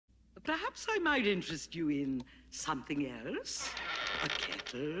Perhaps I might interest you in something else. A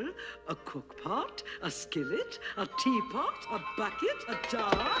kettle, a cookpot, a skillet, a teapot, a bucket, a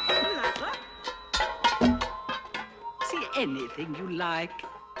jar, a ladder. See anything you like.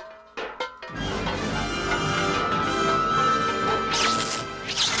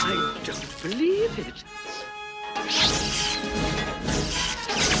 I don't believe it.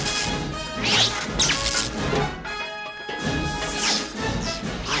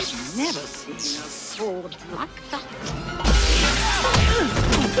 I've never seen a sword like that.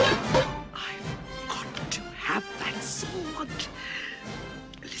 I've got to have that sword.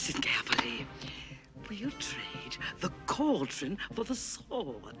 Listen carefully. We'll trade the cauldron for the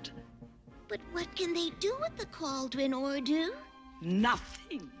sword. But what can they do with the cauldron, Urdu?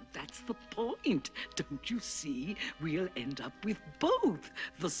 Nothing. That's the point. Don't you see? We'll end up with both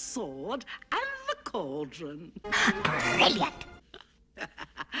the sword and the cauldron. Brilliant.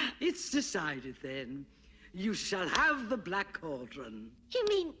 It's decided then. You shall have the black cauldron. You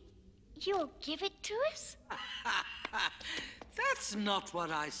mean you'll give it to us? That's not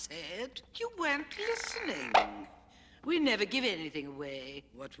what I said. You weren't listening. We never give anything away.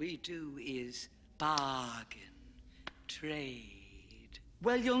 What we do is bargain, trade.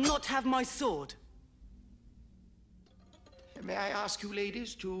 Well, you'll not have my sword. May I ask you,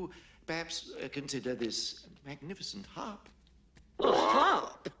 ladies, to perhaps consider this magnificent harp? A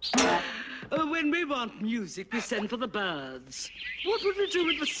harp? When we want music, we send for the birds. What would we do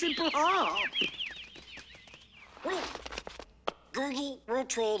with the simple harp? Well, Gurgi, we're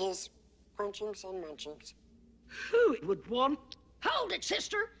traders. Punchings and munchings. Who would want... Hold it,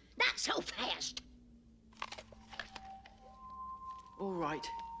 sister. Not so fast. All right.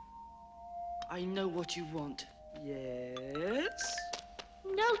 I know what you want. Yes?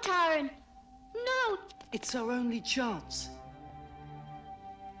 No, Taran. No. It's our only chance.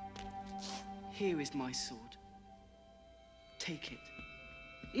 Here is my sword. Take it.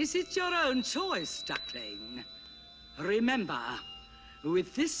 Is it your own choice, duckling? Remember,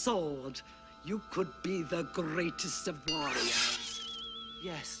 with this sword, you could be the greatest of warriors.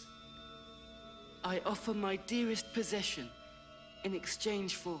 Yes. I offer my dearest possession in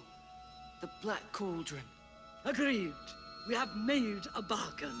exchange for the Black Cauldron. Agreed. We have made a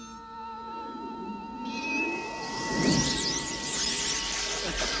bargain.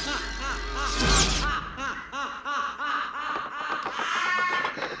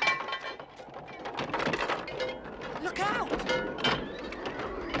 Look out!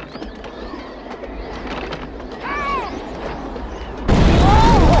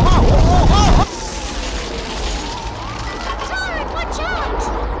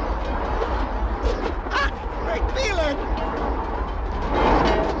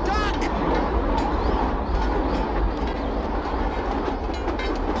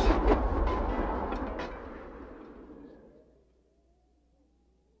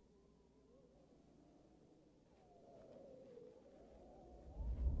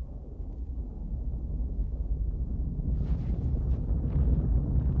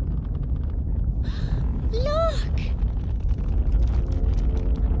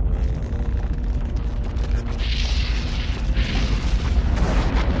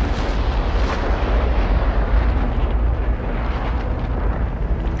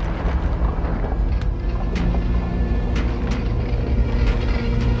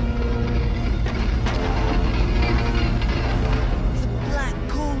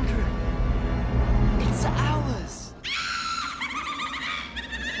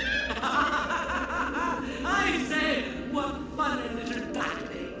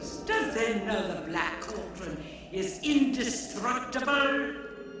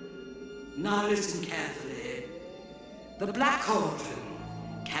 Now listen carefully. The Black Cauldron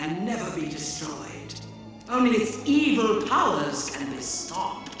can never be destroyed. Only its evil powers can be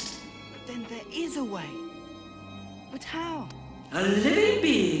stopped. Then there is a way. But how? A living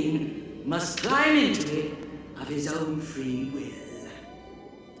being must climb into it of his own free will.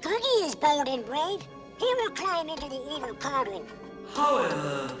 Gurgi is bold and brave. He will climb into the evil cauldron.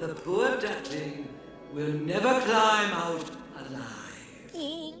 However, the poor duckling will never climb out alive.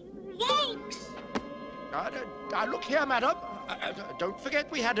 Yikes! Look here, madam. Don't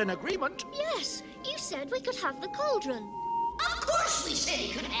forget we had an agreement. Yes, you said we could have the cauldron. Of course we said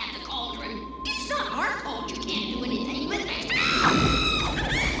he could have the cauldron. It's not our fault you can't do anything with it.